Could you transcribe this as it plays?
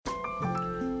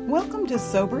Welcome to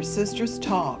Sober Sisters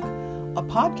Talk, a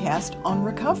podcast on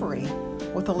recovery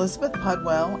with Elizabeth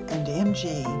Pudwell and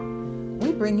MG.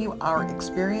 We bring you our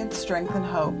experience, strength, and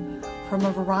hope from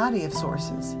a variety of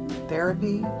sources: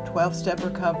 therapy, 12-step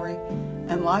recovery,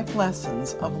 and life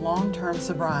lessons of long-term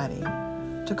sobriety.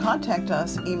 To contact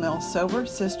us, email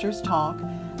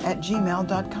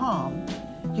sobersisterstalk@gmail.com.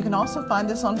 You can also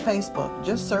find us on Facebook.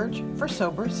 Just search for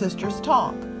Sober Sisters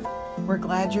Talk. We're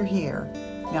glad you're here.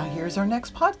 Now here's our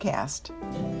next podcast.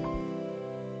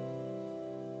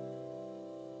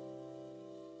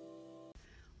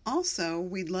 Also,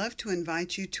 we'd love to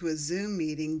invite you to a Zoom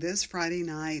meeting this Friday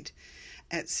night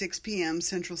at 6 p.m.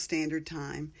 Central Standard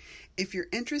Time. If you're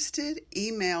interested,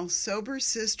 email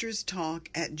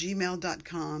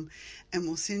sobersisterstalk@gmail.com and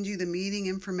we'll send you the meeting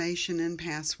information and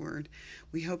password.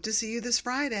 We hope to see you this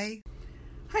Friday.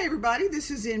 Hi everybody, this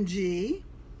is MG.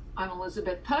 I'm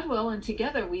Elizabeth Pudwell, and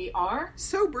together we are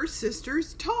Sober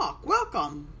Sisters Talk.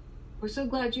 Welcome. We're so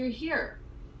glad you're here.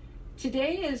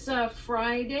 Today is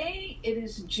Friday. It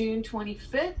is June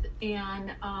 25th,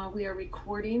 and we are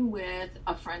recording with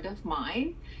a friend of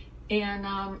mine. And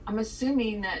I'm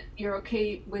assuming that you're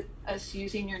okay with us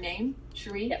using your name,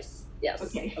 Cherie? Yes,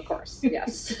 okay. Of course,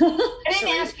 yes. I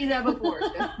didn't ask you that before.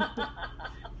 So.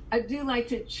 I do like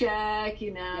to check,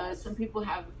 Yes. Some people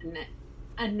have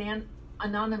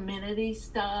anonymity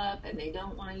stuff, and they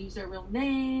don't want to use their real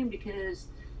name because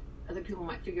other people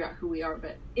might figure out who we are.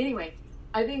 But anyway,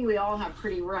 I think we all have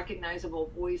pretty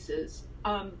recognizable voices.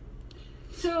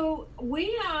 So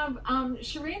we have,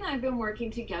 Cherie and I have been working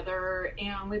together,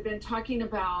 and we've been talking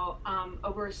about,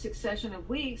 over a succession of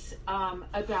weeks,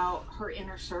 about her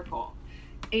inner circle.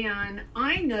 And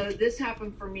I know this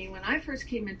happened for me when I first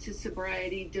came into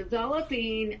sobriety.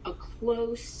 Developing a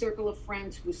close circle of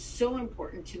friends was so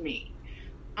important to me.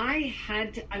 I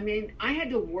had to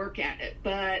work at it,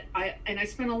 but I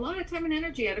spent a lot of time and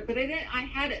energy at it, but I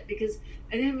had it because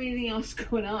I didn't have anything else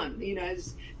going on. I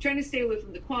was trying to stay away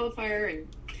from the qualifier,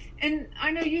 and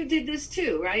I know you did this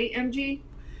too, right, MG?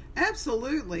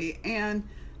 Absolutely. And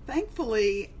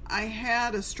thankfully, I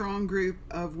had a strong group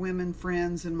of women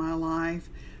friends in my life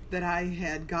that I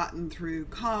had gotten through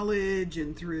college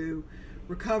and through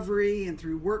recovery and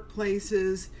through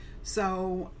workplaces.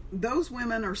 So those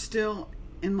women are still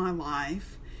in my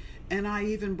life, and I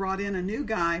even brought in a new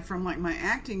guy from my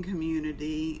acting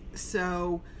community.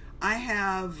 So I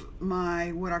have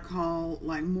my what I call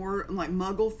more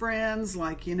muggle friends,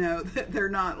 they're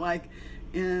not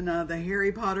in the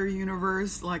Harry Potter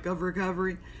universe of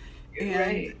recovery.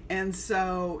 And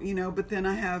so, but then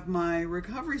I have my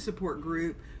recovery support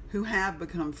group who have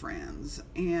become friends.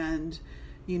 And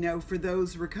for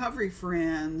those recovery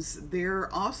friends,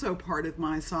 they're also part of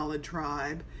my solid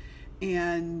tribe.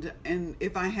 And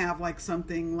if I have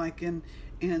something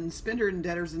in Spender and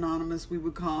Debtors Anonymous, we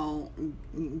would call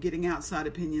getting outside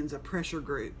opinions a pressure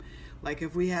group.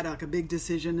 If we had a big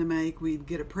decision to make, we'd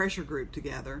get a pressure group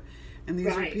together. And these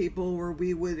are people where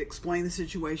we would explain the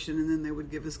situation and then they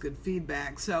would give us good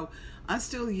feedback. So I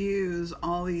still use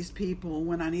all these people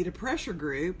when I need a pressure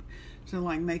group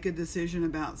to make a decision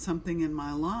about something in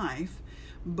my life.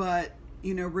 But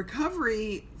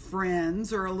recovery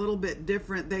friends are a little bit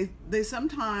different. They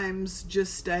sometimes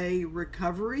just stay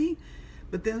recovery,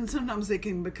 but then sometimes they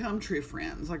can become true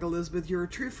friends. Like Elizabeth, you're a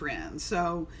true friend.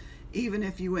 So even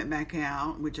if you went back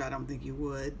out, which I don't think you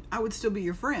would, I would still be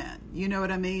your friend. You know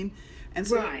what I mean? And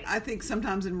so I think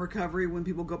sometimes in recovery, when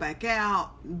people go back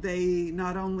out, they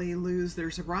not only lose their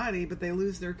sobriety, but they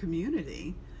lose their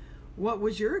community. What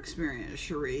was your experience,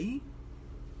 Cherie?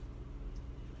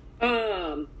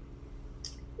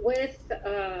 With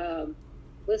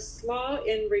SLAW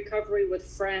in recovery with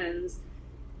friends,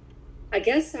 I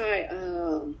guess I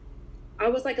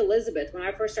was like Elizabeth when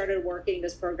I first started working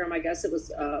this program. I guess it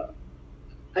was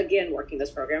working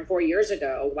this program 4 years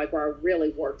ago, where I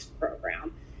really worked the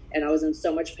program, and I was in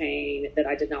so much pain that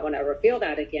I did not want to ever feel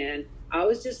that again. I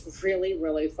was just really,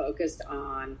 really focused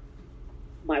on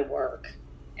my work.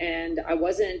 And I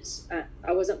wasn't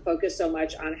focused so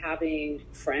much on having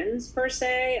friends per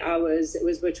se. It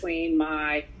was between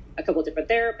a couple different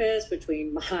therapists,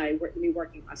 between me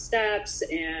working my steps.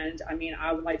 And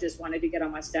I just wanted to get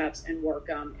on my steps and work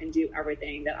and do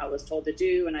everything that I was told to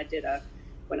do. And I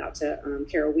went out to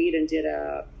Carol Weed and did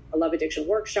a love addiction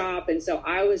workshop. And so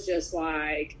I was just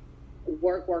work.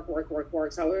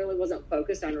 So I really wasn't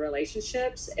focused on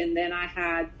relationships. And then I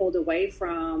had pulled away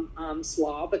from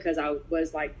SLAW because I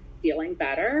was feeling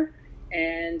better.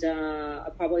 And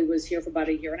I probably was here for about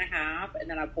a year and a half. And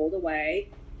then I pulled away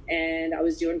and I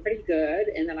was doing pretty good.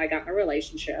 And then I got in a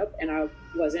relationship and I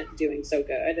wasn't doing so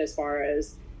good as far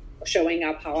as showing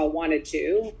up how I wanted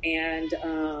to. And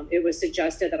it was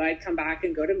suggested that I come back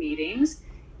and go to meetings.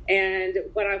 And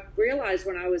what I realized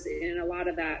when I was in a lot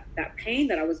of that pain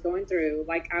that I was going through,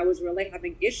 like I was really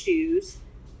having issues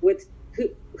with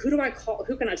who do I call,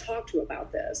 who can I talk to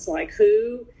about this? Like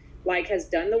who like has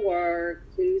done the work,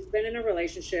 who's been in a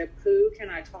relationship, who can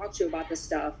I talk to about the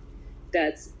stuff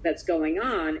that's going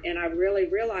on? And I really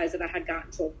realized that I had gotten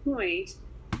to a point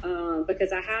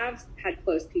because I have had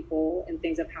close people and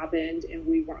things have happened and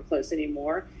we weren't close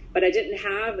anymore, but I didn't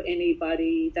have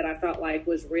anybody that I felt like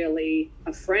was really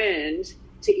a friend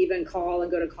to even call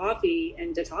and go to coffee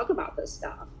and to talk about this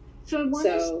stuff. So I want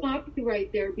to stop you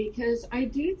right there, because I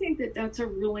do think that that's a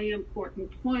really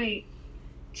important point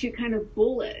to kind of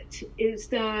bullet, is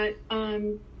that,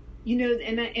 you know,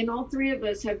 and all three of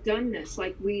us have done this.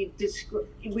 Like we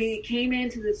came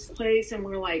into this place and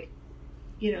we're like,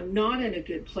 you know, not in a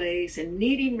good place and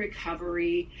needing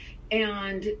recovery.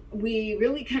 And we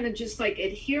really kind of just like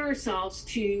adhere ourselves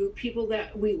to people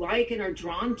that we like and are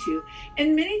drawn to.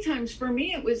 And many times for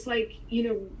me, it was like, you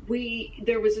know,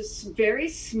 there was a very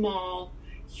small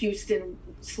Houston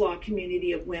SLA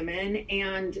community of women,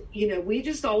 and, you know, we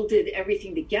just all did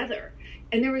everything together.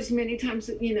 And there was many times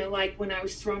that, you know, like when I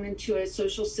was thrown into a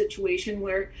social situation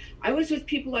where I was with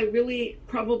people I really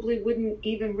probably wouldn't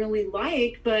even really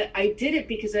like, but I did it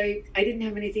because I didn't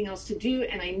have anything else to do,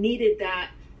 and I needed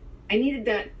that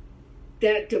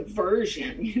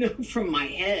diversion, you know, from my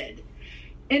head.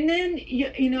 And then,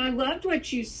 you know, I loved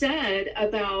what you said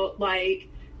about like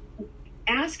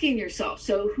asking yourself,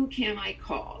 so who can I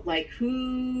call? Like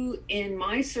who in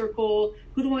my circle,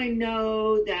 who do I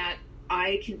know that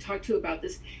I can talk to about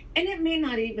this? And it may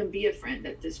not even be a friend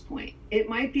at this point. It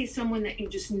might be someone that you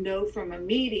just know from a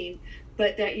meeting,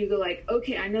 but that you go like,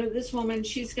 okay, I know this woman,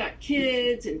 she's got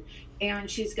kids and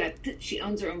she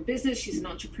owns her own business. She's an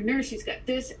entrepreneur. She's got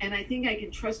this. And I think I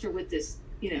can trust her with this,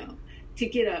 you know, to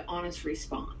get an honest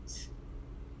response.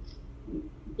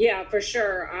 Yeah, for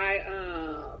sure.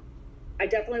 I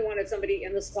definitely wanted somebody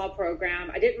in the SLA program.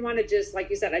 I didn't want to just,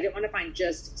 like you said, I didn't want to find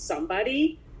just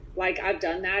somebody. Like I've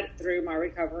done that through my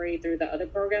recovery, through the other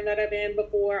program that I've been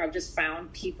before. I've just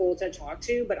found people to talk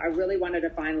to, but I really wanted to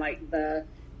find like the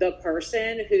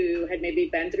person who had maybe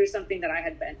been through something that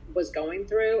I was going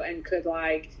through and could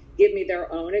like give me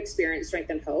their own experience, strength,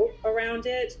 and hope around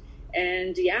it.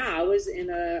 And yeah, I was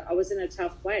in a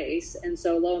tough place. And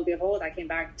so lo and behold, I came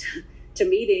back to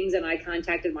meetings and I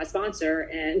contacted my sponsor,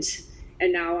 and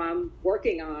now I'm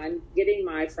working on getting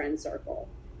my friend circle.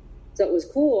 So it was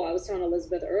cool. I was telling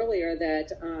Elizabeth earlier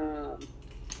that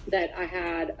I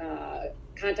had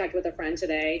contact with a friend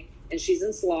today, and she's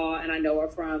in SLA, and I know her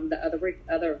from the other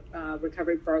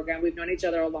recovery program. We've known each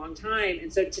other a long time.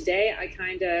 And so today I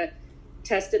kind of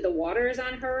tested the waters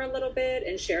on her a little bit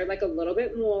and shared like a little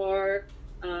bit more.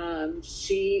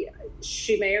 She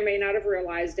may or may not have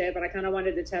realized it, but I kind of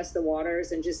wanted to test the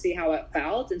waters and just see how it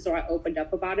felt. And so I opened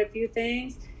up about a few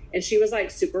things, and she was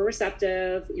like super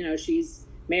receptive. You know, she's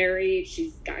married,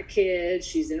 she's got kids,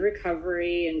 she's in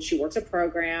recovery, and she works a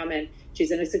program, and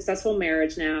she's in a successful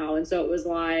marriage now. And so it was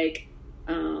like,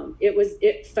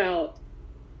 it felt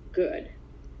good.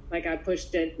 Like I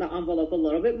pushed the envelope a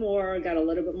little bit more, got a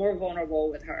little bit more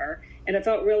vulnerable with her, and it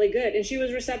felt really good. And she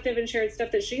was receptive and shared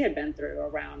stuff that she had been through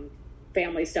around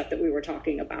family stuff that we were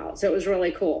talking about. So it was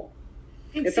really cool.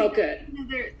 It felt good.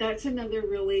 That's another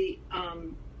really,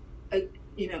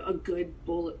 a good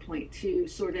bullet point to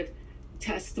sort of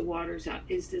test the waters out.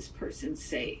 Is this person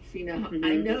safe? You know, mm-hmm.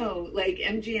 I know like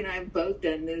MG and I have both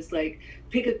done this, like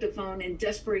pick up the phone in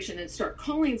desperation and start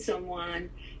calling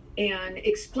someone and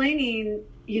explaining,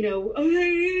 you know,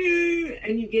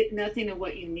 and you get nothing of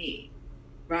what you need.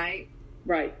 Right.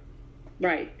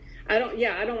 I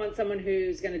don't want someone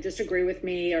who's going to disagree with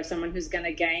me, or someone who's going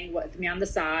to gang with me on the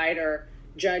side or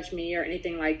judge me or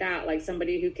anything like that. Like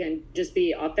somebody who can just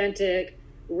be authentic,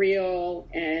 real,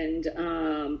 and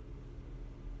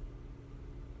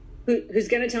who's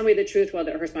going to tell me the truth,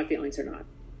 whether it hurts my feelings or not.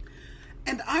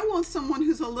 And I want someone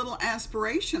who's a little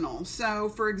aspirational. So,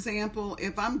 for example,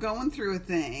 if I'm going through a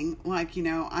thing, like, you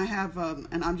know, I have,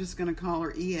 and I'm just going to call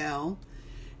her EL,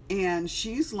 and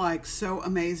she's like so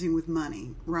amazing with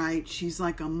money, right? She's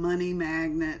like a money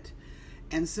magnet.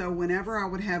 And so whenever I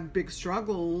would have big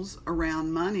struggles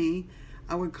around money,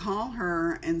 I would call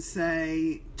her and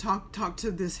say, talk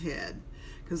to this head,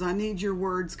 because I need your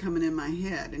words coming in my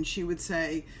head. And she would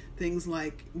say things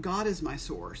like, God is my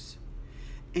source,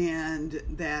 and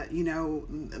that, you know,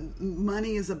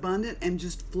 money is abundant and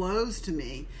just flows to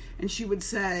me. And she would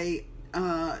say,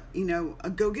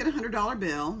 go get $100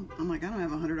 bill. I'm like, I don't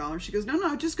have $100. She goes,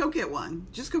 no, just go get one.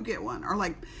 Just go get one. Or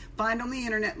like find on the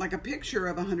internet like a picture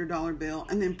of $100 bill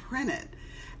and then print it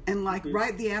and like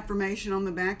write the affirmation on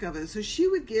the back of it. So she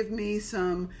would give me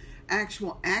some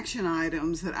actual action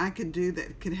items that I could do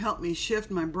that could help me shift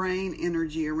my brain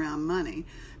energy around money,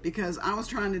 because I was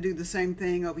trying to do the same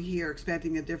thing over here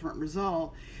expecting a different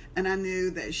result. And I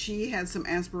knew that she had some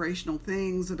aspirational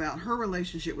things about her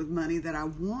relationship with money that I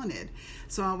wanted.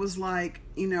 So I was like,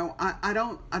 I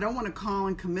don't want to call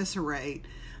and commiserate.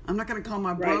 I'm not going to call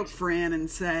my broke friend and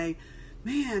say,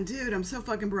 man, dude, I'm so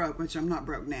fucking broke, which I'm not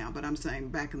broke now, but I'm saying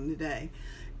back in the day.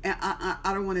 And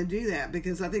I don't want to do that,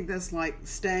 because I think that's like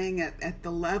staying at the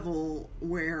level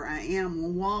where I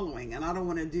am wallowing, and I don't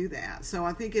want to do that. So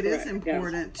I think it is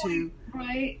important to...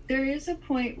 Right. There is a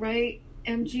point, right,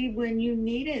 MG, when you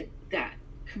needed that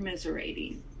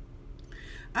commiserating.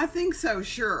 I think so,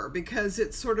 sure, because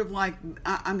it's sort of like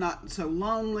I'm not so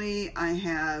lonely. I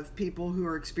have people who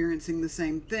are experiencing the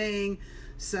same thing.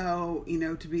 So,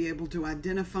 to be able to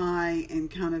identify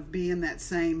and kind of be in that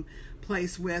same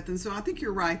place with. And so I think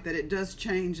you're right that it does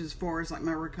change as far as like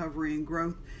my recovery and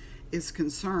growth is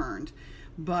concerned.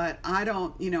 But I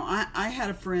don't, I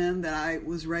had a friend that I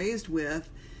was raised with,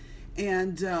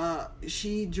 and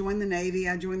she joined the Navy.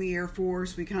 I joined the Air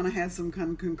Force. We kind of had some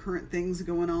kind of concurrent things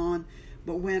going on.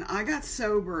 But when I got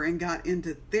sober and got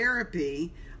into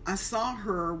therapy, I saw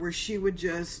her where she would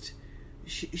just,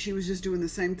 she was just doing the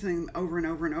same thing over and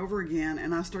over and over again.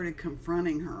 And I started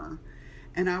confronting her.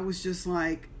 And I was just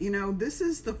like, this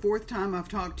is the 4th time I've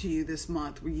talked to you this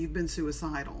month where you've been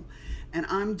suicidal. And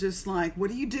I'm just like, what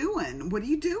are you doing? What are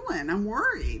you doing? I'm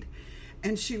worried.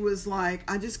 And she was like,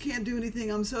 I just can't do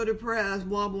anything. I'm so depressed,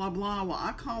 blah, blah, blah. Well,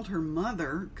 I called her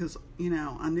mother because,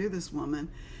 I knew this woman.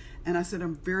 And I said,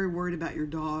 I'm very worried about your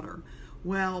daughter.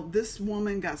 Well, this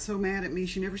woman got so mad at me,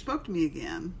 she never spoke to me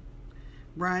again.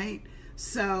 Right?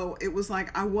 So it was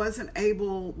like I wasn't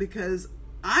able, because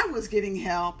I was getting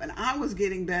help and I was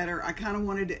getting better. I kind of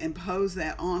wanted to impose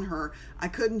that on her. I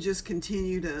couldn't just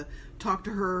continue to talk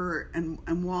to her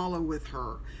and wallow with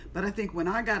her. But I think when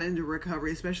I got into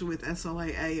recovery, especially with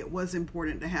SLAA, it was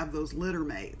important to have those litter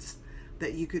mates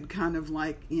that you could kind of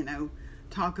like,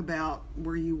 talk about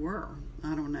where you were.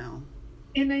 I don't know.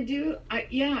 And I do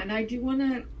want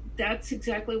to, that's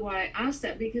exactly why I asked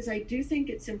that, because I do think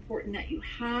it's important that you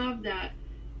have that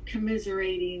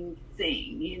commiserating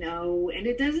thing, and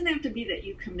it doesn't have to be that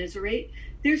you commiserate.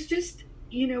 There's just,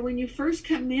 when you first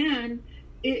come in,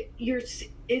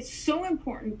 it's so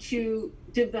important to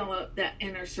develop that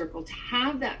inner circle, to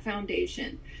have that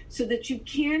foundation so that you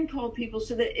can call people,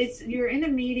 so that you're in a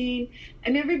meeting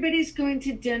and everybody's going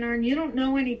to dinner and you don't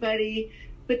know anybody,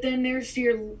 but then there's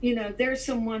there's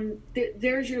someone,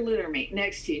 there's your litter mate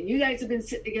next to you, and you guys have been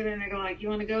sitting together and they go like, you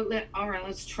want to go? All right,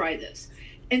 let's try this.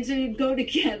 And so you go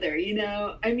together,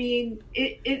 I mean,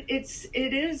 it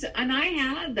is, and I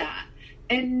had that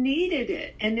and needed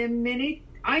it. And then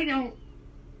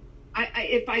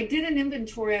if I did an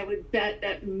inventory, I would bet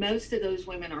that most of those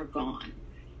women are gone,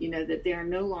 that they're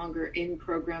no longer in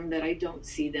program, that I don't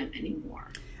see them anymore.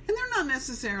 And they're not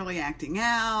necessarily acting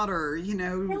out or, doing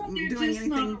anything.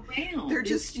 Not around. They're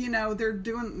just, they're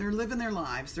living their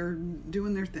lives. They're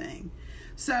doing their thing.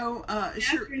 So, that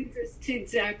brings us to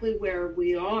exactly where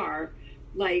we are.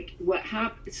 Like what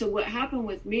happened. So what happened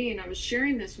with me, and I was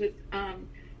sharing this with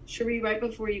Cherie right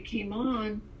before you came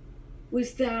on,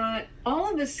 was that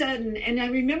all of a sudden, and I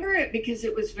remember it because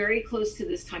it was very close to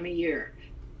this time of year.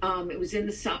 It was in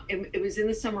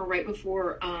the summer right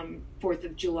before 4th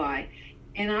of July,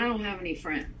 and I don't have any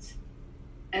friends.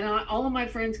 And all of my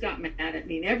friends got mad at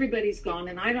me, and everybody's gone,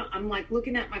 and I'm like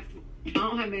looking at I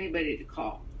don't have anybody to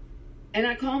call. And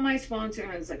I called my sponsor,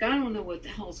 and I was like, I don't know what the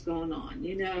hell's going on,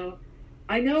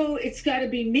 I know it's got to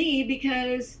be me,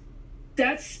 because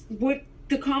that's what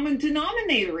the common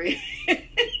denominator is.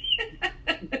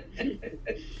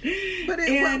 But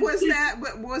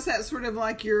was that sort of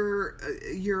like your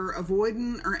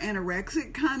avoidant or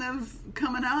anorexic kind of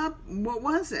coming up? What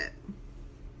was it?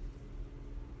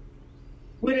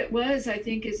 What it was, I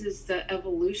think, is the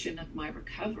evolution of my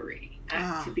recovery.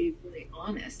 To be really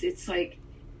honest, it's like,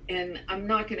 and I'm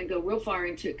not going to go real far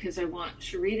into it because I want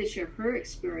Cherie to share her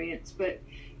experience, but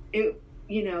it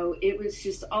was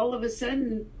just all of a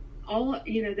sudden,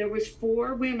 there was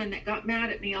 4 women that got mad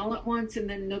at me all at once, and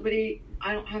then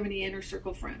I don't have any inner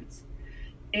circle friends.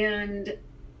 And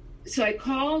so I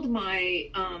called my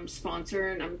sponsor,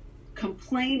 and I'm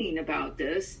complaining about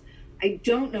this. I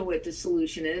don't know what the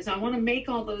solution is. I want to make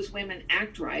all those women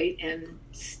act right and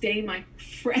stay my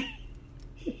friend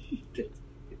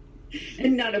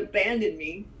and not abandon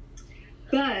me.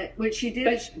 But what she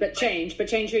did, but change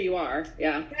who you are.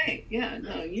 Yeah. Right. Yeah.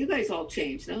 No, you guys all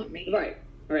changed, not me.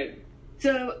 Right.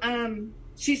 So,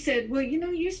 she said, well,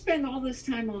 you spend all this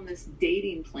time on this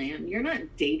dating plan. You're not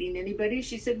dating anybody.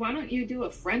 She said, why don't you do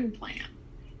a friend plan?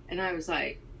 And I was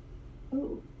like,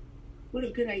 oh, what a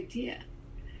good idea.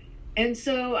 And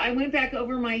so I went back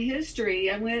over my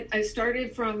history. I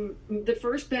started from the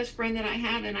first best friend that I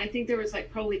had, and I think there was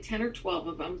like probably 10 or 12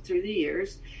 of them through the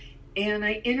years. And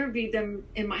I interviewed them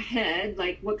in my head,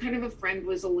 like, what kind of a friend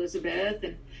was Elizabeth,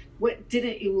 and what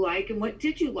didn't you like, and what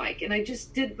did you like? And I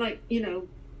just did, like,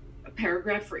 a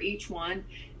paragraph for each one.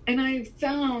 And I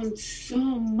found so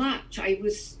much. I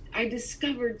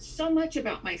discovered so much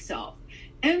about myself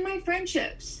and my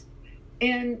friendships,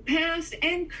 and past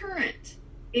and current.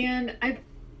 And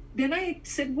then I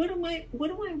said, what do I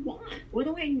want? What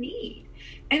do I need?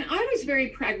 And I was very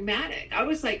pragmatic. I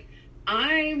was like,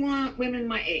 I want women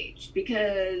my age,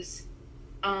 because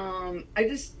I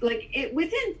just like it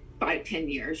within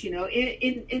 5-10 years,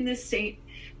 in the same.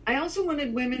 I also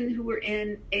wanted women who were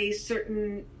in a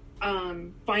certain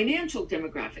financial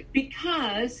demographic,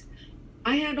 because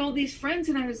I had all these friends,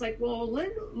 and I was like, well,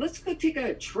 let's go take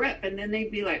a trip. And then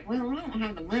they'd be like, well, I don't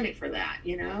have the money for that,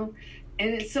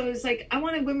 And so it's like, I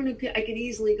wanted women who I could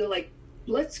easily go like,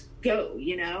 let's go,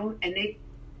 and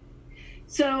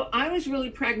so I was really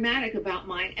pragmatic about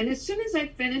mine. And as soon as I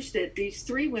finished it, these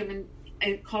 3 women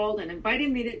called and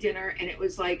invited me to dinner. And it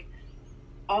was like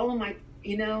all of my,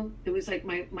 it was like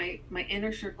my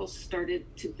inner circle started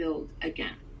to build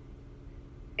again.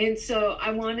 And so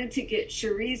I wanted to get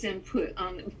Cherie's input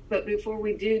on, but before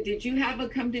we do, did you have a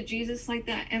come to Jesus like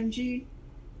that, MG?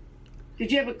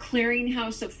 Did you have a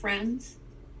clearinghouse of friends?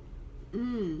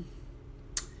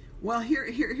 Well,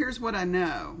 here's what I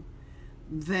know.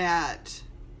 That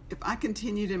if I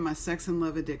continued in my sex and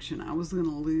love addiction, I was going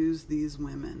to lose these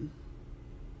women.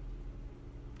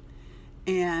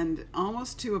 And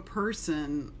almost to a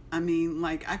person, I mean,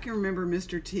 like, I can remember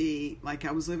Mr. T, like,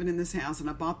 I was living in this house, and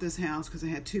I bought this house because I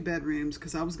had 2 bedrooms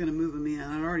because I was going to move them in.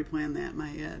 I'd already planned that in my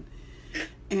head.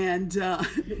 And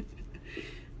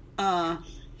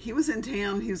he was in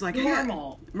town. He was like,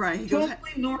 normal. Hey, right. He totally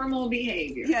goes, normal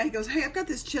behavior. Yeah, he goes, hey, I've got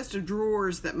this chest of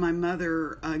drawers that my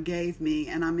mother gave me,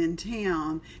 and I'm in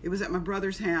town. It was at my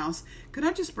brother's house. Could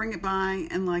I just bring it by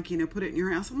and, like, put it in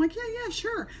your house? I'm like, yeah,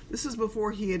 sure. This is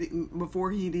before he'd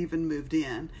even moved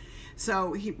in.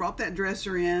 So he brought that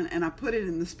dresser in, and I put it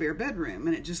in the spare bedroom,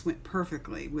 and it just went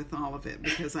perfectly with all of it,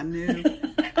 because I knew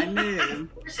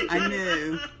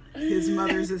his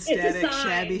mother's aesthetic,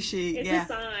 shabby chic. It's a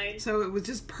sign. So it was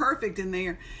just perfect in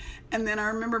there. And then I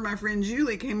remember my friend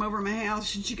Julie came over to my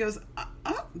house, and she goes,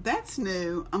 oh, that's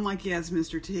new. I'm like, yeah, it's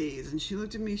Mr. T's. And she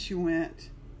looked at me, she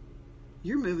went,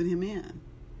 you're moving him in.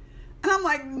 And I'm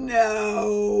like,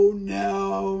 no.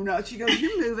 She goes,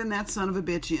 you're moving that son of a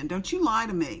bitch in. Don't you lie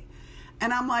to me.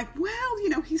 And I'm like,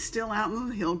 well, he's still out in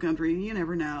the hill country, and you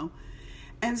never know.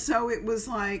 And so it was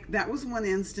like, that was one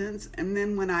instance. And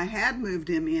then when I had moved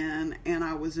him in, and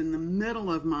I was in the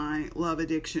middle of my love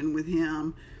addiction with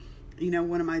him,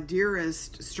 one of my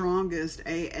dearest, strongest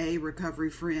AA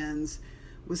recovery friends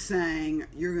was saying,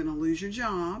 you're going to lose your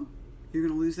job. You're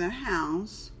going to lose that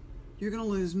house. You're going to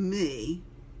lose me.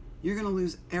 You're going to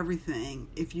lose everything.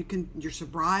 If you can, your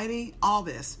sobriety, all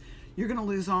this, you're going to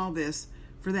lose all this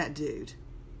for that dude.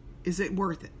 Is it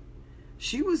worth it?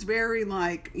 She was very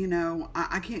like,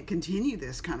 I can't continue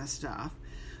this kind of stuff.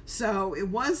 So it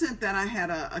wasn't that I had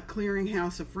a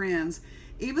clearinghouse of friends,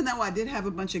 even though I did have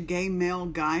a bunch of gay male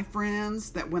guy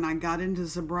friends that when I got into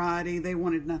sobriety, they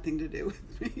wanted nothing to do with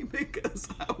me because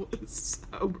I was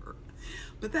sober.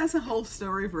 But that's a whole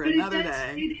story for another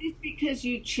day. It is because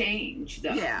you change,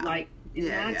 though. Yeah.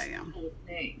 That's the whole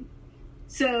thing.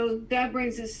 So that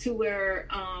brings us to where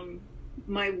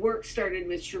my work started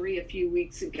with Cherie a few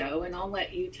weeks ago, and I'll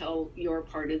let you tell your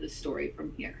part of the story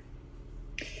from here.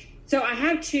 So I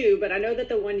have 2, but I know that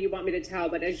the one you want me to tell,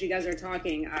 but as you guys are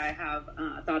talking, I have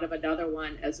thought of another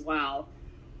one as well.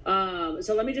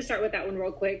 So let me just start with that one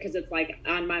real quick, because it's like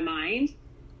on my mind.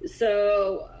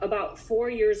 So about 4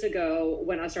 years ago,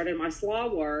 when I started my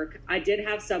SLAW work, I did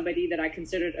have somebody that I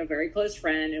considered a very close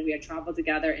friend, and we had traveled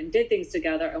together and did things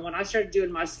together. And when I started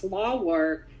doing my SLAW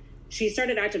work, she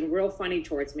started acting real funny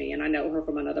towards me, and I know her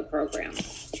from another program.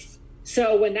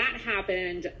 So when that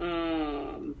happened,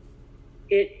 I'm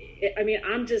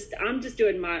just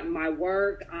doing my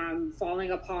work. I'm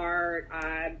falling apart.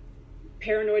 I'm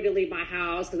paranoid to leave my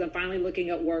house because I'm finally looking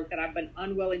at work that I've been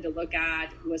unwilling to look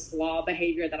at with SLAW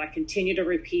behavior that I continue to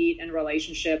repeat in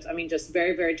relationships. I mean, just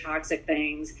very, very toxic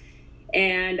things.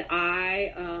 And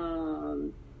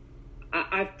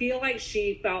I feel like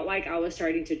she felt like I was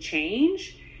starting to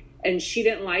change, and she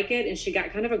didn't like it, and she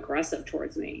got kind of aggressive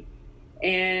towards me.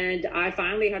 And I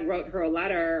finally had wrote her a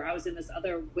letter. I was in this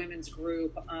other women's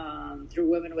group through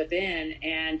Women Within,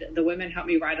 and the women helped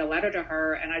me write a letter to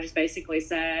her. And I just basically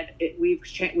said,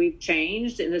 we've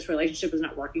changed, and this relationship is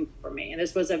not working for me. And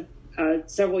this was a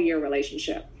several-year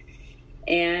relationship.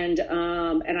 And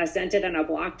I sent it, and I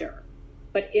blocked her.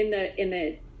 But in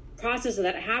the process of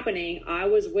that happening, I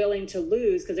was willing to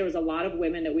lose, because there was a lot of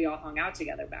women that we all hung out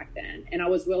together back then, and I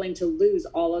was willing to lose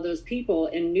all of those people,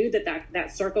 and knew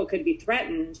that circle could be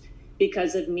threatened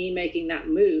because of me making that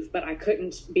move, but I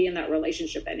couldn't be in that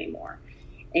relationship anymore.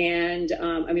 And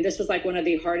I mean, this was like one of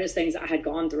the hardest things I had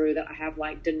gone through, that I have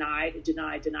like denied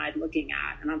looking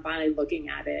at, and I'm finally looking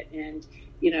at it, and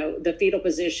the fetal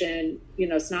position,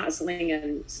 snot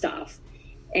slinging stuff.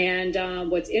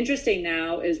 And what's interesting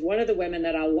now is one of the women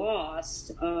that I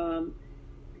lost,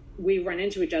 we run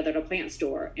into each other at a plant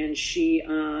store, and she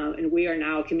and we are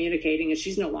now communicating, and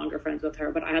she's no longer friends with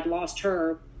her, but I had lost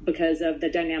her because of the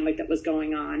dynamic that was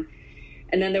going on.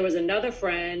 And then there was another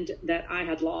friend that I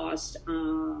had lost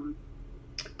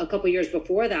a couple years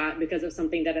before that because of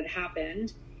something that had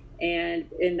happened,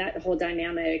 and in that whole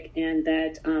dynamic, and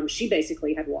that she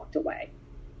basically had walked away.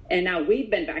 And now we've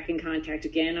been back in contact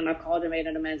again, and I've called and made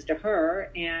an amends to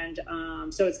her. And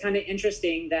so it's kind of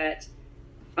interesting that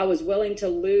I was willing to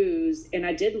lose, and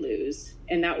I did lose.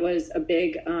 And that was a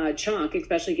big chunk,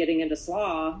 especially getting into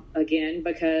SLAW again,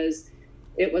 because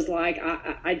it was like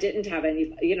I didn't have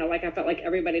any, like I felt like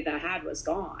everybody that I had was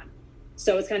gone.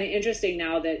 So it's kind of interesting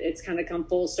now that it's kind of come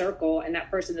full circle, and that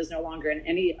person is no longer in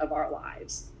any of our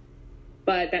lives.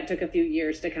 But that took a few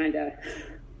years to kind of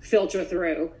filter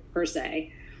through, per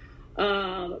se.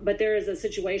 But there is a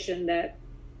situation that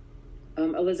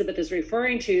Elizabeth is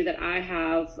referring to, that I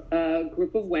have a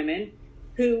group of women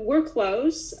who were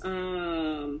close,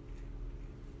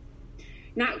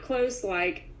 not close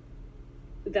like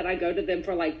that I go to them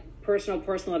for like personal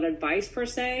advice per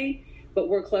se, but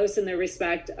we're close in the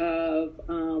respect of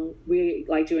we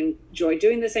like to enjoy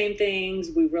doing the same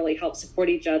things. We really help support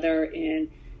each other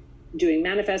in doing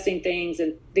manifesting things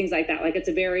and things like that. Like, it's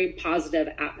a very positive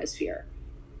atmosphere.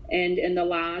 And in the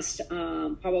last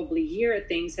probably year,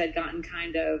 things had gotten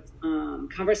kind of,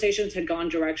 conversations had gone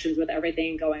directions with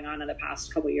everything going on in the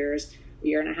past couple years,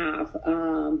 year and a half,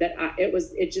 that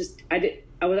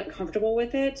I wasn't comfortable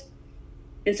with it.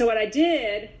 And so what I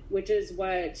did, which is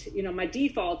what, my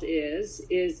default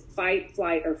is fight,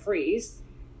 flight, or freeze.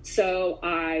 So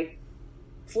I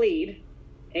fled.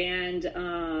 And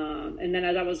then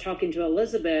as I was talking to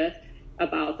Elizabeth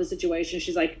about the situation,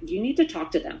 she's like, you need to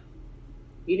talk to them.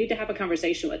 You need to have a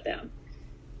conversation with them.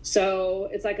 So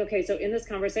it's like, okay, so in this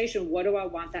conversation, what do I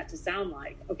want that to sound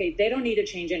like? Okay, they don't need to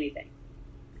change anything.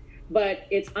 But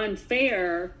it's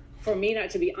unfair for me not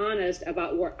to be honest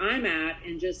about where I'm at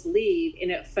and just leave.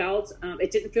 And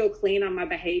it didn't feel clean on my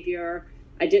behavior.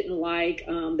 I didn't like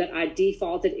that I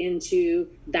defaulted into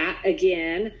that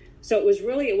again. So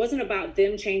it wasn't about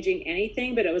them changing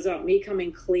anything, but it was about me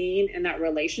coming clean in that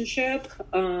relationship.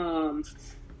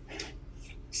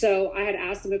 So I had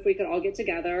asked them if we could all get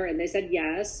together, and they said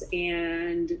yes.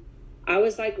 And I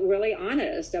was like really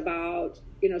honest about,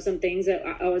 some things that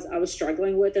I was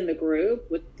struggling with in the group,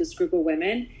 with this group of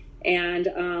women. And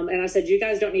I said, you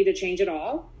guys don't need to change at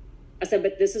all. I said,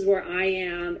 but this is where I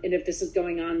am. And if this is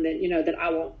going on, then, that I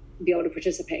won't be able to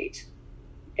participate.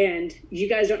 And you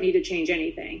guys don't need to change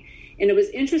anything. And it was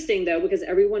interesting though, because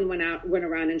everyone went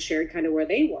around and shared kind of where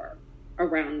they were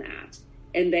around that.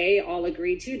 And they all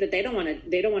agreed too that they don't want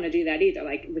to do that either.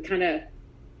 Like, we kind of,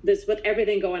 this, with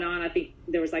everything going on, I think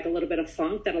there was like a little bit of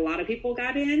funk that a lot of people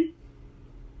got in.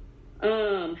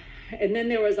 And then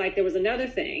there was another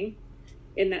thing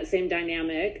in that same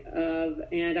dynamic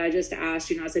and I just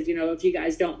asked, I said, if you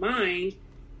guys don't mind,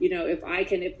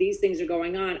 if these things are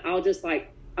going on, I'll just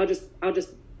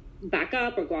back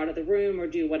up or go out of the room or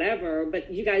do whatever,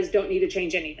 but you guys don't need to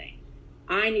change anything.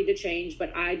 I need to change,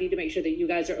 but I need to make sure that you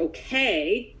guys are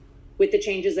okay with the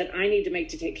changes that I need to make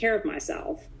to take care of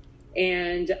myself.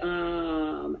 And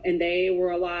they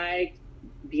were like,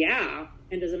 yeah.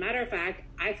 And as a matter of fact,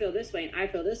 I feel this way and I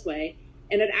feel this way.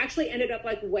 And it actually ended up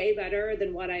like way better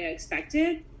than what I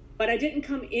expected. But I didn't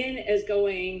come in as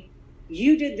going,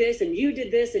 you did this and you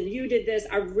did this and you did this.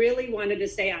 I really wanted to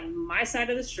stay on my side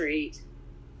of the street,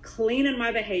 clean in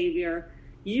my behavior.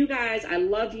 You guys, I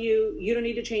love you. You don't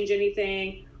need to change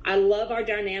anything. I love our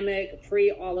dynamic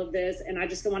pre all of this. And I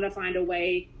just want to find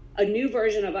a new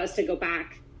version of us to go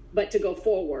back, but to go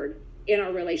forward in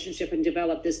our relationship and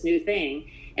develop this new thing.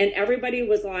 And everybody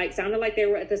was like, sounded like they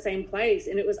were at the same place.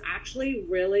 And it was actually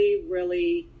really,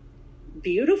 really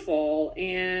beautiful.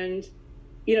 And,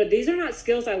 you know, these are not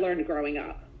skills I learned growing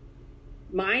up.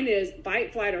 Mine is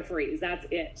fight, flight, or freeze. That's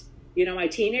it. You know, my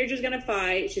teenager's going to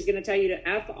fight. She's going to tell you to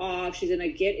F off. She's going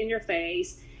to get in your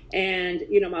face. And,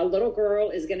 you know, my little girl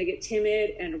is going to get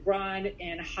timid and run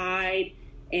and hide.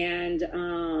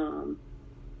 And,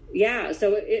 yeah,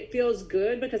 so it feels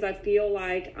good because I feel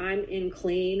like I'm in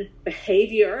clean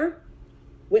behavior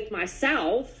with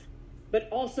myself, but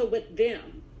also with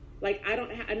them. Like, I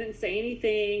didn't say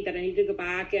anything that I need to go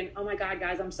back and, oh my God,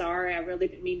 guys, I'm sorry. I really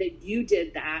didn't mean that you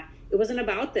did that. It wasn't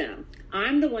about them.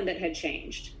 I'm the one that had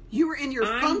changed. You were in your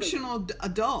functional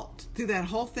adult through that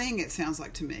whole thing, it sounds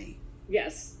like to me.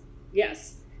 Yes.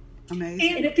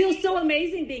 Amazing. And it feels so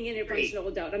amazing being in your functional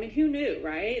adult. I mean, who knew,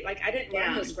 right? Like, I didn't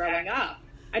learn this growing up.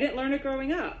 I didn't learn it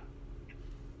growing up.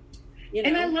 You know?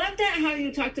 And I love that how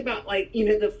you talked about, like, you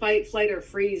know, the fight, flight, or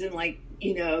freeze, and, like,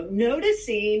 you know,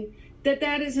 noticing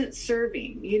that isn't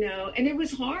serving, you know. And it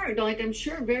was hard. Like, I'm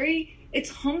sure it's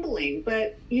humbling.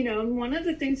 But, you know, one of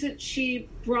the things that she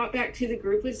brought back to the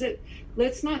group was that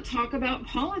let's not talk about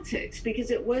politics,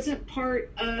 because it wasn't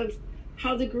part of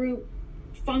how the group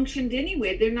functioned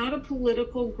anyway. They're not a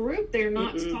political group. They're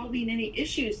not solving any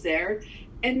issues there.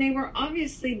 And they were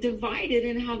obviously divided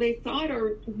in how they thought,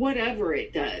 or whatever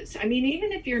it does. I mean,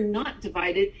 even if you're not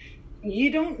divided,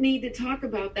 you don't need to talk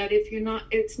about that if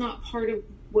it's not part of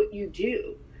what you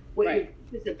do, what your group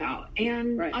is about.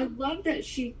 And I love that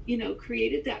she, you know,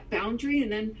 created that boundary.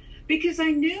 And then, because I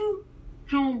knew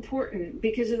how important,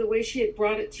 because of the way she had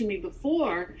brought it to me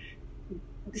before,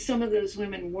 some of those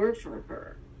women were for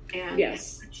her. And how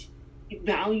much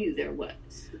value there was.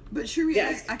 But Cherie,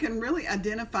 I can really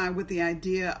identify with the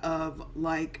idea of,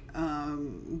 like,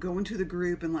 going to the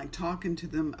group and, like, talking to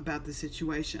them about the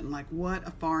situation. Like, what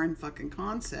a foreign fucking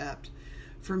concept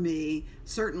for me.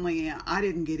 Certainly, I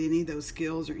didn't get any of those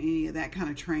skills or any of that kind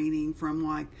of training from,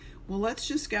 like, well, let's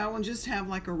just go and just have,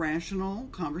 like, a rational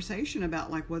conversation about,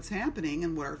 like, what's happening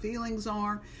and what our feelings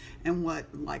are and what,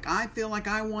 like, I feel like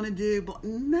I want to do. But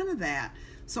none of that.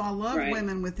 So I love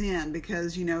Women Within,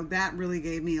 because, you know, that really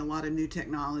gave me a lot of new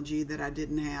technology that I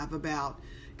didn't have about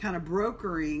kind of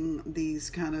brokering these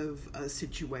kind of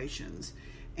situations,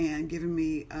 and giving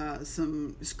me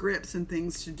some scripts and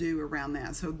things to do around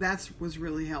that. So that was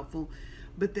really helpful.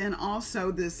 But then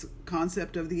also this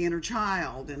concept of the inner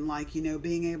child and, like, you know,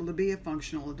 being able to be a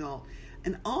functional adult.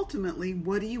 And ultimately,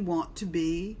 what do you want to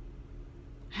be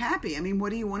happy? I mean,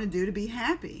 what do you want to do to be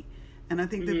happy? And I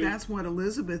think that that's what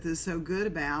Elizabeth is so good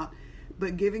about,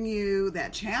 but giving you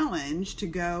that challenge to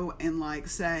go and, like,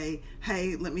 say,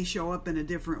 hey, let me show up in a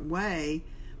different way.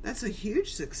 That's a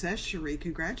huge success, Cherie.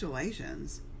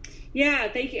 Congratulations.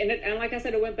 Yeah, thank you. And like I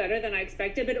said, it went better than I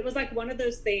expected, but it was like one of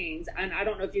those things, and I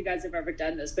don't know if you guys have ever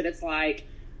done this, but it's like,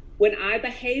 when I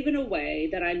behave in a way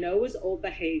that I know is old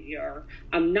behavior,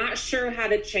 I'm not sure how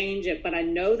to change it, but I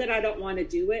know that I don't want to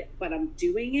do it, but I'm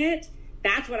doing it.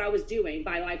 That's what I was doing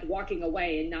by, like, walking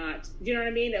away and not, do you know what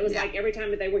I mean? It was like every time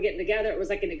that they were getting together, it was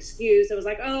like an excuse. It was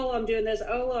like, oh, well, I'm doing this.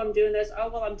 Oh, well, I'm doing this. Oh,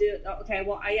 well, okay,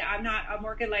 well, I'm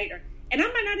working later. And I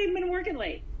might not even been working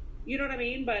late. You know what I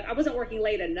mean? But I wasn't working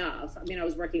late enough. I mean, I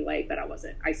was working late, but I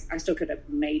wasn't. I still could have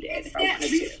made it if I wanted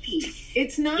to.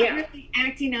 It's not really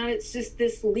acting out. It's just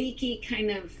this leaky kind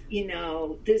of, you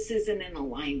know, this isn't in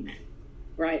alignment.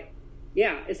 Right.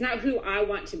 Yeah, it's not who I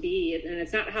want to be, and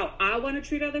it's not how I want to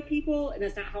treat other people, and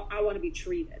it's not how I want to be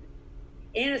treated.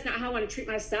 And it's not how I want to treat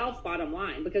myself, bottom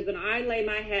line, because when I lay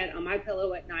my head on my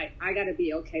pillow at night, I got to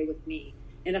be okay with me.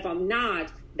 And if I'm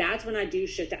not, that's when I do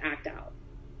shit to act out.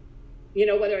 You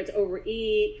know, whether it's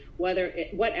overeat,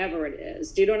 whatever it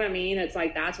is. Do you know what I mean? It's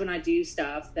like, that's when I do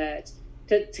stuff that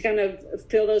to kind of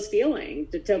feel those feelings,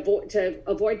 to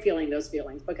avoid feeling those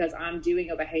feelings, because I'm doing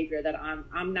a behavior that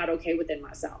I'm not okay within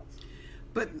myself.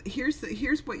 But here's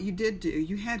what you did do.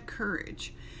 You had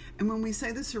courage. And when we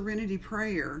say the Serenity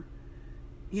Prayer,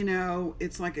 you know,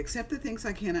 it's like, accept the things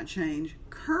I cannot change,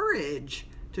 courage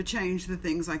to change the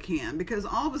things I can. Because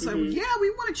all of a sudden, we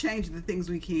want to change the things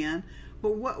we can,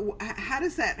 but how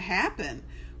does that happen?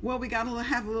 Well, we got to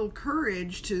have a little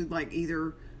courage to, like,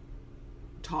 either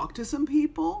talk to some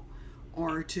people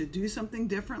or to do something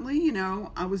differently. You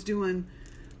know, I was doing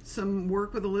some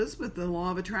work with Elizabeth, the Law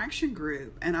of Attraction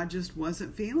group, and I just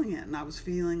wasn't feeling it, and I was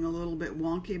feeling a little bit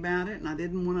wonky about it, and I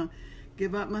didn't want to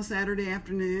give up my Saturday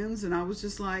afternoons, and I was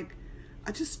just like,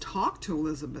 I just talked to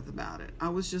Elizabeth about it. I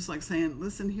was just like saying,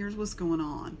 listen, here's what's going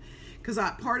on, because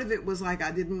part of it was like,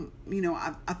 I didn't, you know,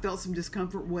 I felt some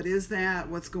discomfort. What is that?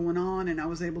 What's going on? And I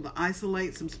was able to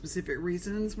isolate some specific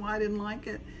reasons why I didn't like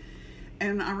it.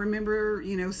 And I remember,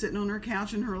 sitting on her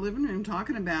couch in her living room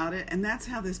talking about it. And that's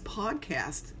how this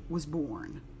podcast was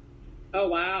born. Oh,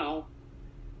 wow.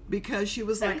 Because she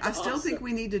was like, I still think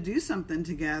we need to do something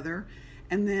together.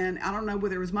 And then I don't know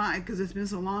whether it was because it's been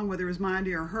so long, whether it was my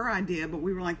idea or her idea, but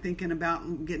we were like thinking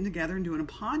about getting together and doing a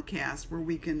podcast where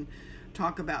we can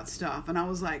talk about stuff. And I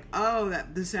was like, oh,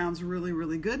 this sounds really,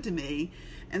 really good to me.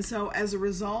 And so as a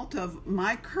result of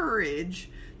my courage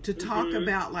to talk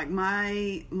about and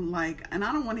I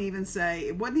don't want to even say,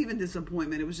 it wasn't even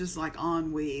disappointment. It was just like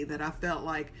ennui that I felt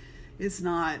like it's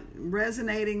not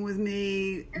resonating with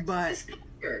me, but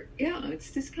discomfort. Yeah, it's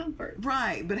discomfort.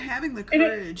 Right. But having the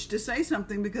courage to say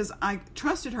something because I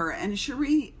trusted her. And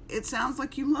Cherie, it sounds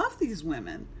like you love these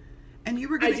women. And you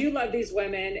were I do love these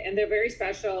women, and they're very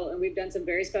special, and we've done some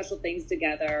very special things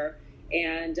together.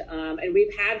 And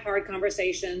we've had hard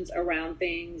conversations around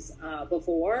things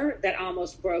before that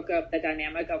almost broke up the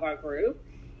dynamic of our group.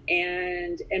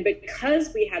 And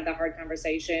because we had the hard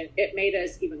conversation, it made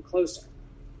us even closer.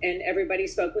 And everybody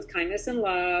spoke with kindness and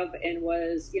love and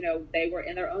was, they were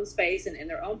in their own space and in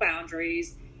their own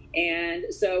boundaries.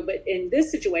 And so, but in this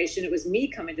situation, it was me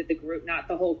coming to the group, not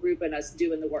the whole group and us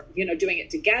doing the work, doing it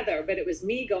together. But it was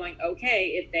me going,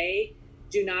 okay, if they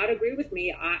do not agree with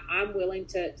me, I'm willing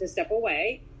to step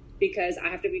away because I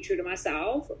have to be true to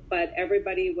myself. But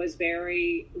everybody was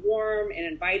very warm and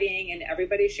inviting, and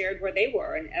everybody shared where they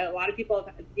were. And a lot of people,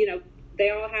 they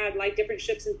all had like different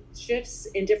shifts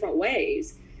in different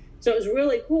ways. So it was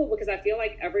really cool because I feel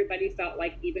like everybody felt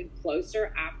like even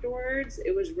closer afterwards.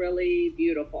 It was really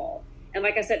beautiful. And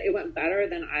like I said, it went better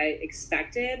than I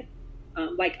expected,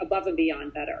 like above and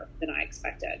beyond better than I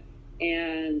expected.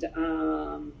 And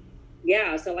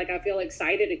so like I feel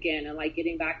excited again and like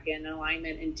getting back in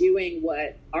alignment and doing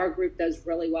what our group does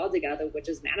really well together, which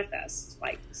is manifest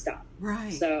like stuff.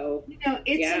 Right. So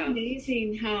it's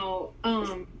amazing how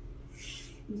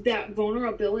that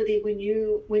vulnerability when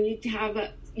you have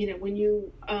when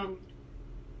you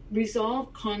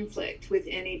resolve conflict with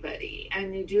anybody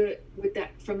and you do it with that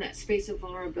from that space of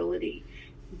vulnerability,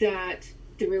 that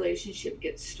the relationship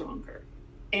gets stronger,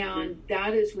 and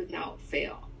that is without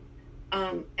fail.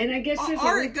 And I guess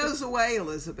it goes away,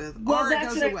 Elizabeth. Well,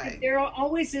 that's what I think. There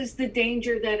always is the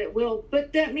danger that it will,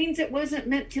 but that means it wasn't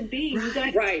meant to be. Right. You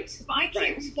guys, right. If I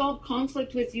can't resolve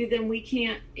conflict with you, then we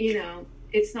can't.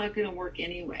 It's not going to work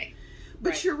anyway.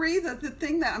 But Cherie, the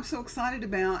thing that I'm so excited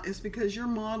about is because you're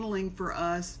modeling for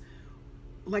us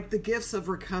like the gifts of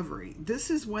recovery.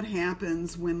 This is what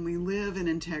happens when we live in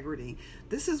integrity.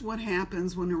 This is what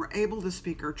happens when we're able to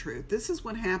speak our truth. This is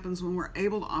what happens when we're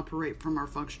able to operate from our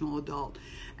functional adult.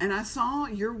 And I saw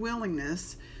your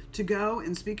willingness to go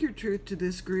and speak your truth to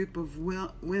this group of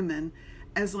women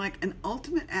as like an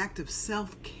ultimate act of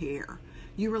self-care.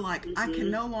 You were like, I can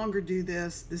no longer do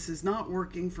this. This is not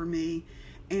working for me.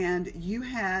 And you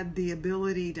had the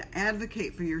ability to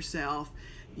advocate for yourself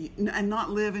and not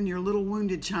live in your little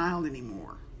wounded child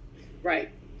anymore. Right.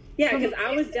 Yeah, because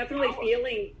I was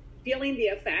definitely feeling the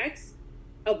effects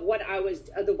of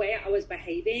the way I was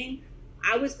behaving.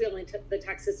 I was feeling the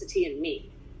toxicity in me.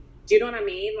 Do you know what I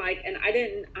mean? Like, and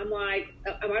I'm like,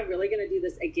 am I really going to do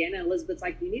this again? And Elizabeth's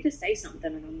like, we need to say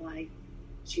something. And I'm like,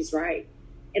 she's right.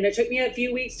 And it took me a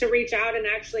few weeks to reach out and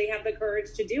actually have the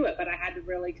courage to do it. But I had to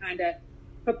really kind of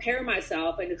prepare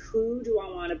myself and who do I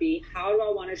want to be? How do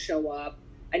I want to show up?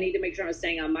 I need to make sure I'm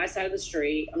staying on my side of the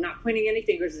street. I'm not pointing any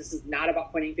fingers. This is not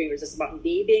about pointing fingers. It's about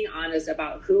me being honest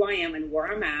about who I am and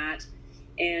where I'm at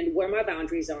and where my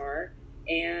boundaries are.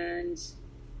 And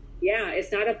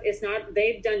it's not,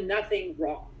 they've done nothing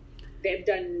wrong. They've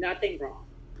done nothing wrong.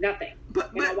 Nothing.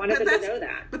 But I wanted them to know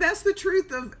that. But that's the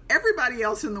truth of everybody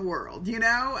else in the world, Right.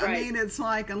 I mean, it's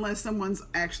like, unless someone's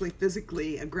actually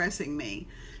physically aggressing me,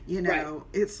 right.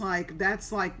 It's like,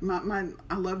 that's like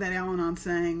I love that Al-Anon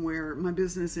saying where my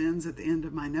business ends at the end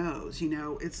of my nose,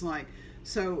 it's like,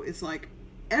 so it's like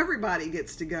everybody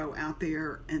gets to go out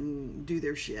there and do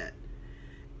their shit.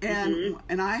 And,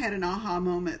 and I had an aha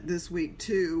moment this week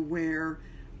too, where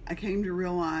I came to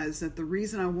realize that the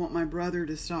reason I want my brother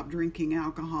to stop drinking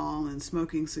alcohol and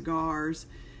smoking cigars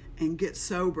and get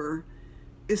sober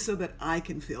is so that I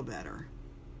can feel better.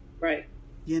 Right.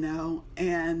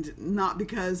 And not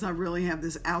because I really have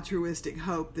this altruistic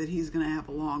hope that he's going to have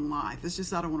a long life. It's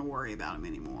just I don't want to worry about him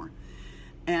anymore.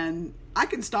 And I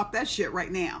can stop that shit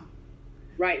right now.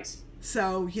 Right.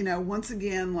 So, once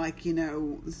again, like,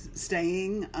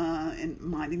 staying and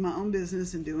minding my own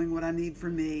business and doing what I need for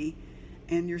me.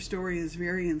 And your story is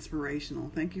very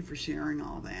inspirational. Thank you for sharing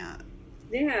all that.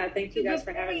 Yeah, thank you guys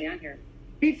for having me on here.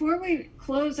 Before we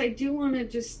close, I do want to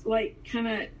just like kind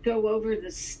of go over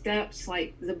the steps,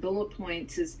 like the bullet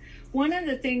points. Is one of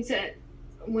the things that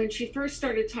when she first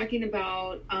started talking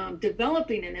about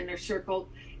developing an inner circle,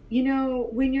 you know,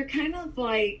 when you're kind of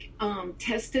like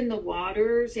testing the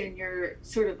waters and you're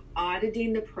sort of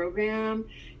auditing the program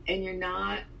and you're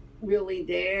not really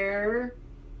there,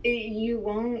 you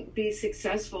won't be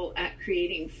successful at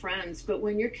creating friends. But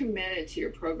when you're committed to your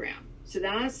program, so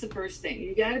that's the first thing.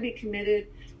 You got to be committed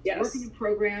to working the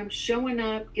program, showing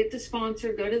up, get the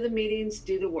sponsor, go to the meetings,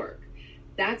 do the work.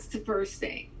 That's the first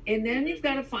thing. And then you've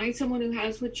got to find someone who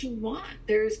has what you want.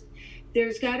 There's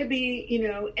got to be, you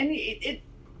know, and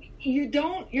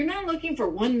you're not looking for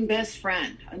one best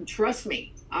friend. And trust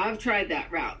me, I've tried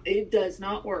that route. It does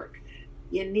not work.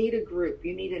 You need a group.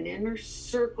 You need an inner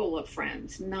circle of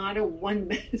friends, not a one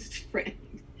best friend.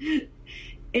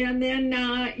 And then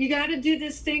you got to do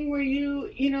this thing where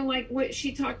you know, like what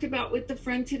she talked about with the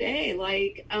friend today.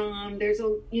 Like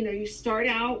you start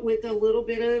out with a little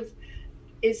bit of,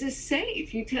 is this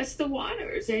safe? You test the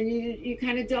waters and you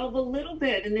kind of delve a little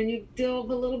bit and then you delve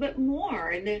a little bit more.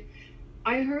 And then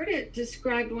I heard it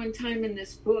described one time in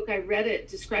this book. I read it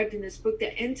described in this book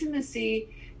that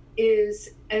intimacy is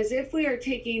as if we are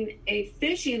taking a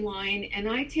fishing line, and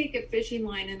I take a fishing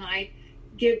line and I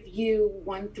give you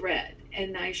one thread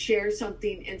and I share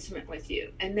something intimate with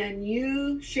you, and then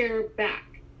you share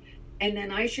back, and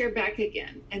then I share back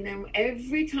again, and then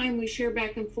every time we share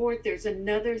back and forth, there's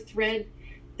another thread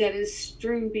that is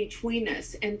strewn between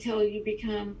us until you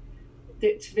become,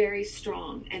 it's very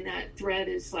strong, and that thread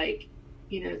is like,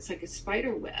 you know, it's like a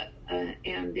spider web,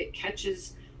 and it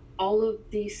catches all of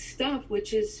these stuff,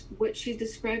 which is what she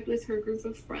described with her group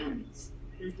of friends.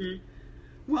 Mm-hmm.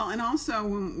 Well, and also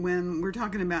when we're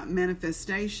talking about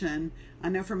manifestation, I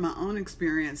know from my own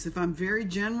experience, if I'm very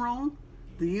general,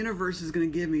 the universe is going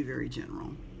to give me very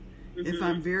general. Mm-hmm. If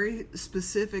I'm very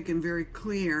specific and very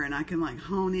clear and I can like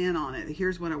hone in on it,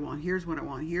 here's what I want, here's what I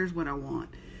want, here's what I want.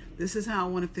 This is how I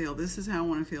want to feel, this is how I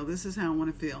want to feel, this is how I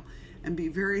want to feel. And be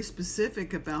very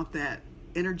specific about that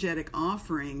energetic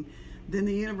offering, then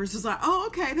the universe is like, oh,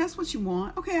 okay, that's what you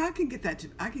want. Okay, I can give that to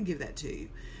you.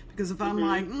 Because if I'm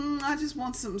like, I just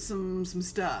want some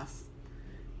stuff.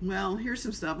 Well, here's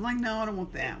some stuff. I'm like, no, I don't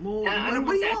want that. Well, what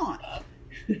do you want?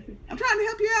 I'm trying to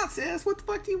help you out, sis. What the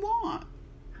fuck do you want?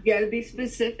 You got to be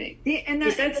specific. And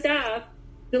you said stuff.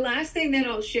 The last thing that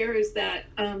I'll share is that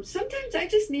sometimes I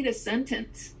just need a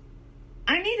sentence.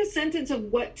 I need a sentence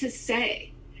of what to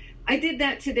say. I did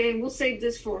that today, and we'll save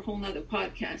this for a whole nother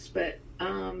podcast, but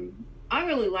I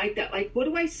really like that. Like, what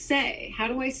do I say? How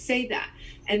do I say that?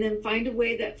 And then find a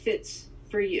way that fits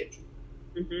for you.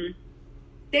 Mm-hmm.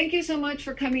 Thank you so much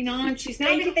for coming on. She's now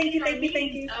thank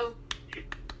you. So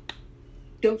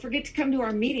don't forget to come to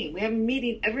our meeting. We have a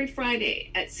meeting every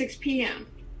Friday at 6 p.m.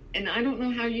 And I don't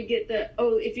know how you get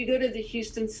if you go to the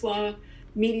Houston SLA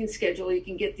meeting schedule, you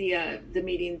can get the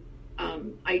meeting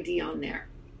ID on there.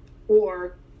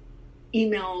 Or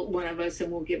email one of us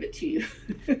and we'll give it to you.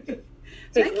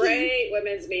 It's a great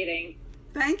women's meeting.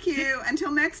 Thank you.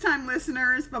 Until next time,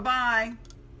 listeners. Bye-bye.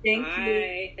 Thank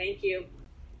you. Thank you.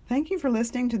 Thank you for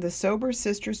listening to the Sober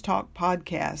Sisters Talk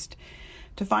podcast.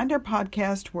 To find our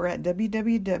podcast, we're at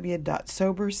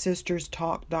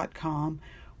www.sobersisterstalk.com.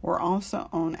 We're also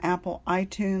on Apple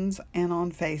iTunes and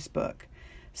on Facebook.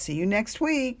 See you next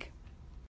week.